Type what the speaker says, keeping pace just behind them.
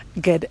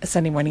Good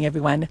Sunday morning,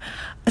 everyone.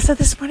 So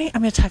this morning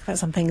I'm going to talk about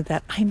something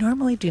that I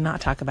normally do not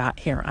talk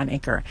about here on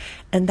Anchor,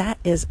 and that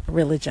is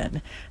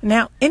religion.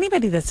 Now,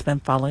 anybody that's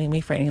been following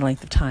me for any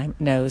length of time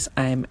knows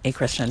I'm a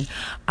Christian.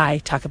 I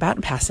talk about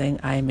in passing.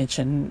 I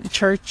mention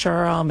church,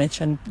 or I'll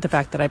mention the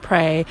fact that I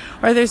pray,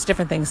 or there's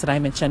different things that I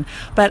mention,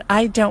 but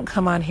I don't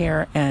come on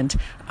here and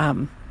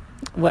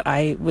what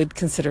I would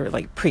consider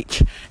like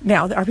preach.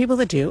 Now, there are people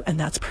that do, and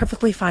that's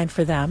perfectly fine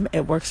for them.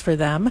 It works for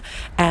them.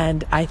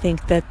 And I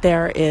think that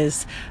there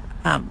is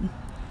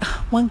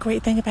one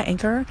great thing about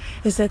Anchor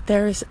is that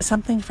there's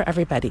something for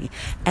everybody.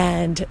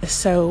 And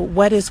so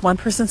what is one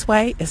person's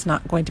way is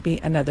not going to be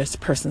another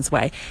person's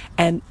way.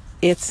 And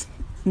it's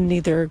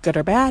neither good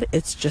or bad.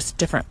 It's just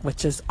different,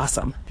 which is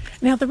awesome.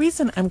 Now, the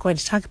reason I'm going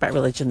to talk about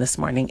religion this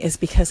morning is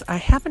because I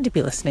happened to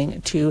be listening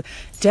to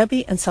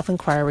Debbie and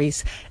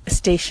Self-Inquiry's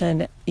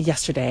station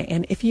yesterday.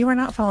 And if you are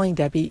not following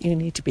Debbie, you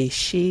need to be.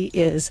 She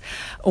is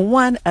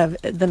one of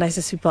the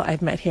nicest people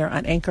I've met here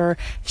on Anchor.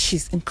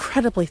 She's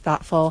incredibly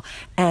thoughtful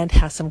and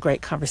has some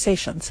great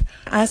conversations.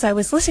 As I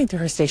was listening to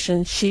her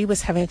station, she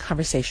was having a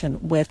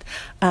conversation with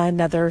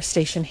another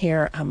station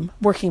here,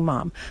 Working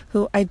Mom,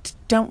 who I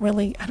don't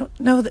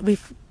know that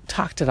we've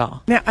talked at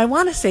all. Now, I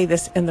want to say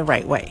this in the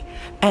right way,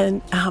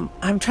 and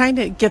I'm trying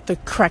to get the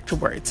correct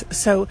words.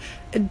 So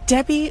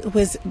Debbie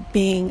was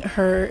being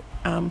her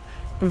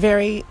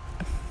very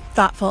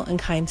thoughtful and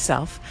kind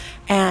self,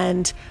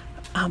 and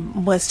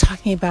was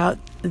talking about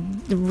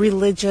the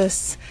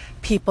religious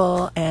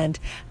people, and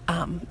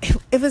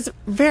it was a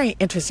very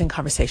interesting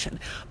conversation.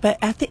 But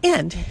at the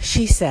end,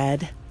 she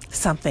said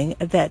something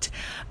that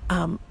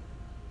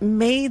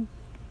made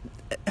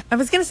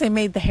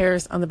the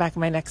hairs on the back of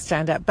my neck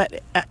stand up,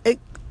 but it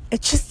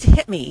just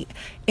hit me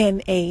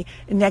in a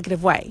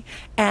negative way.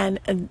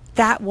 And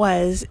that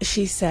was,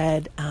 she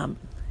said,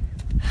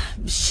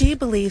 she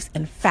believes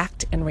in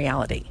fact and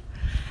reality.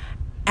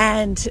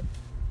 And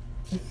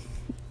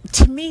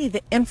to me,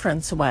 the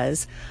inference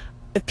was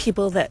the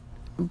people that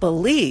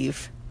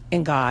believe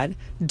in God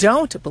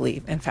don't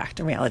believe in fact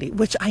and reality,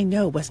 which I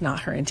know was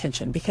not her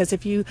intention. Because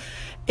if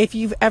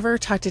you've ever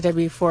talked to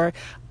Debbie before,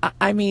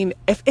 I mean,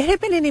 if it had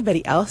been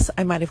anybody else,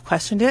 I might have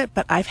questioned it,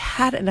 but I've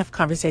had enough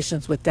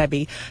conversations with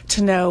Debbie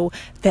to know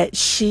that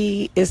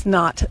she is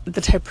not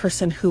the type of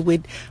person who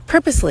would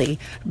purposely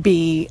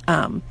be,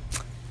 I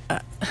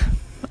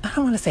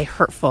don't want to say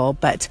hurtful,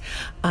 but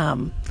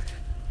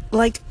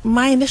like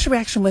my initial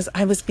reaction was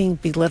I was being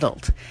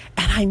belittled,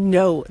 and I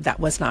know that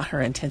was not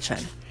her intention.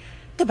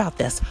 About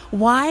this.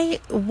 Why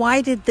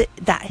did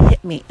that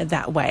hit me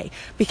that way?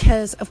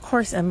 Because, of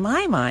course, in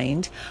my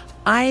mind,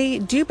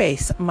 I do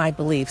base my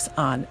beliefs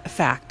on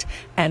fact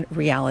and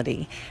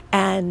reality.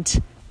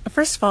 And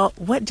first of all,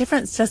 what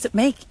difference does it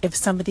make if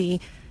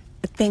somebody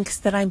thinks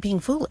that I'm being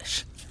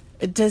foolish?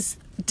 Does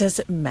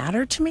it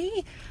matter to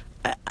me?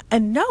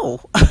 And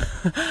no,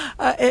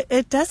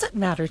 it doesn't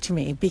matter to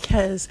me,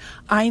 because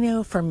I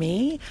know for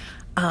me,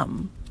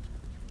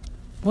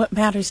 what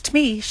matters to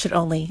me should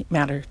only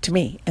matter to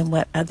me, and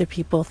what other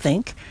people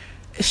think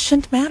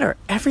shouldn't matter.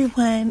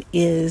 Everyone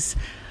is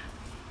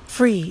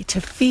free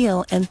to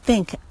feel and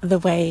think the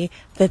way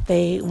that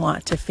they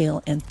want to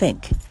feel and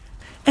think.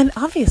 And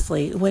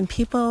obviously, when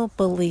people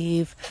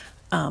believe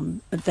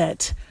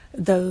that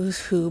those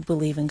who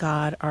believe in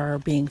God are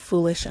being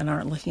foolish and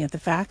aren't looking at the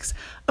facts,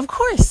 of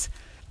course,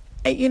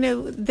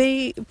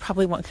 they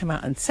probably won't come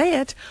out and say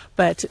it,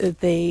 but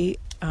they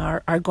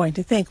are going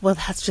to think, well,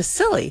 that's just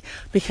silly,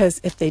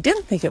 because if they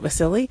didn't think it was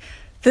silly,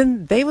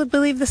 then they would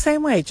believe the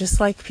same way, just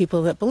like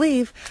people that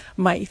believe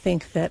might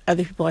think that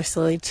other people are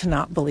silly to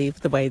not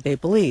believe the way they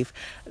believe.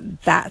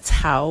 That's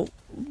how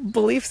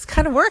beliefs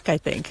kind of work, I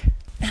think.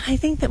 And I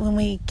think that when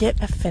we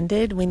get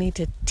offended, we need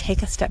to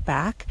take a step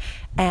back,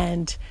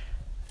 and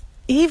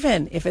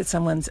even if it's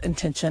someone's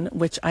intention,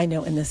 which I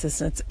know in this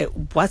instance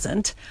it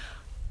wasn't,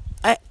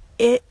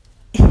 it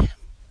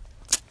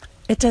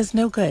does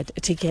no good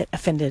to get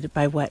offended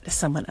by what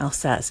someone else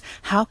says.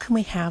 How can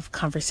we have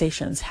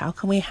conversations? How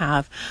can we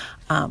have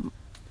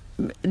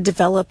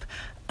develop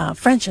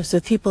friendships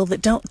with people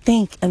that don't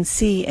think and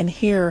see and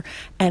hear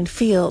and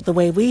feel the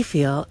way we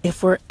feel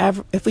if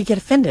we get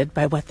offended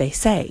by what they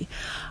say?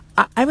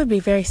 I would be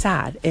very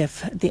sad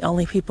if the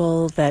only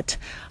people that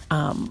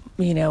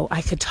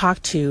I could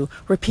talk to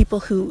were people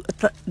who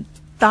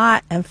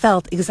thought and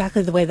felt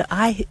exactly the way that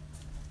I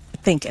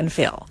think and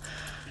feel.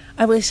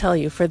 I will tell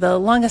you, for the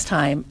longest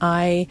time,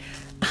 I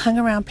hung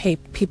around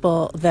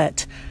people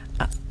that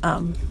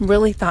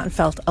really thought and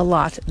felt a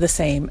lot the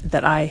same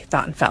that I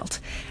thought and felt.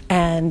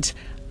 And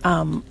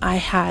I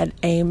had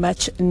a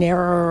much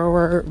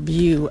narrower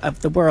view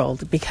of the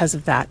world because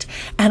of that.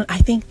 And I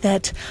think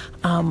that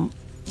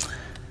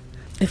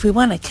if we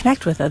want to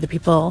connect with other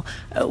people,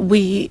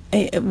 we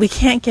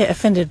can't get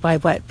offended by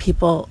what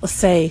people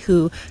say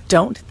who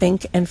don't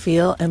think and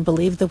feel and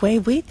believe the way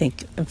we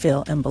think and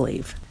feel and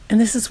believe. And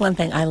this is one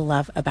thing I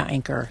love about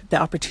Anchor, the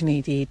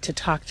opportunity to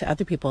talk to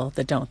other people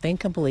that don't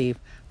think and believe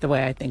the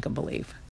way I think and believe.